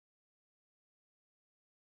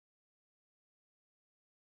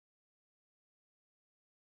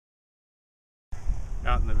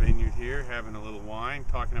out in the vineyard here having a little wine,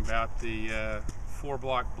 talking about the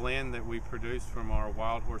 4-block blend that we produce from our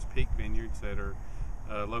Wild Horse Peak vineyards that are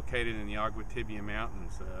located in the Agua Tibia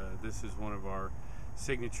Mountains. This is one of our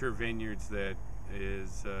signature vineyards that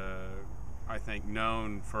is, I think,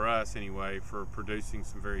 known for us anyway for producing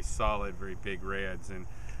some very solid, very big reds. And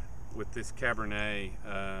with this Cabernet,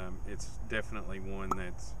 it's definitely one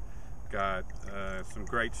that's got some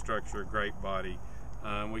great structure, great body.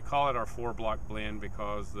 We call it our 4-block blend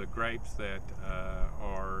because the grapes that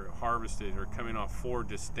are harvested are coming off 4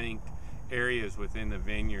 distinct areas within the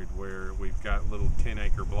vineyard where we've got little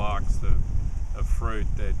 10-acre blocks of fruit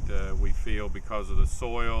that we feel, because of the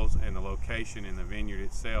soils and the location in the vineyard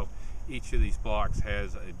itself, each of these blocks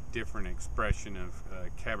has a different expression of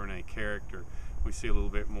Cabernet character. We see a little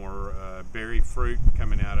bit more berry fruit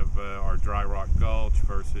coming out of our Dry Rock Gulch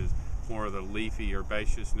versus more of the leafy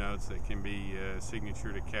herbaceous notes that can be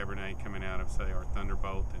signature to Cabernet coming out of, say, our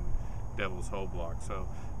Thunderbolt and Devil's Hole block. So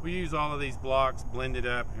we use all of these blocks, blend it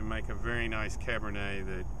up, and make a very nice Cabernet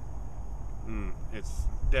that it's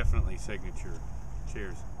definitely signature.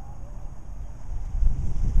 Cheers.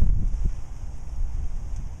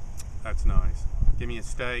 That's nice. Give me a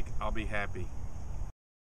steak, I'll be happy.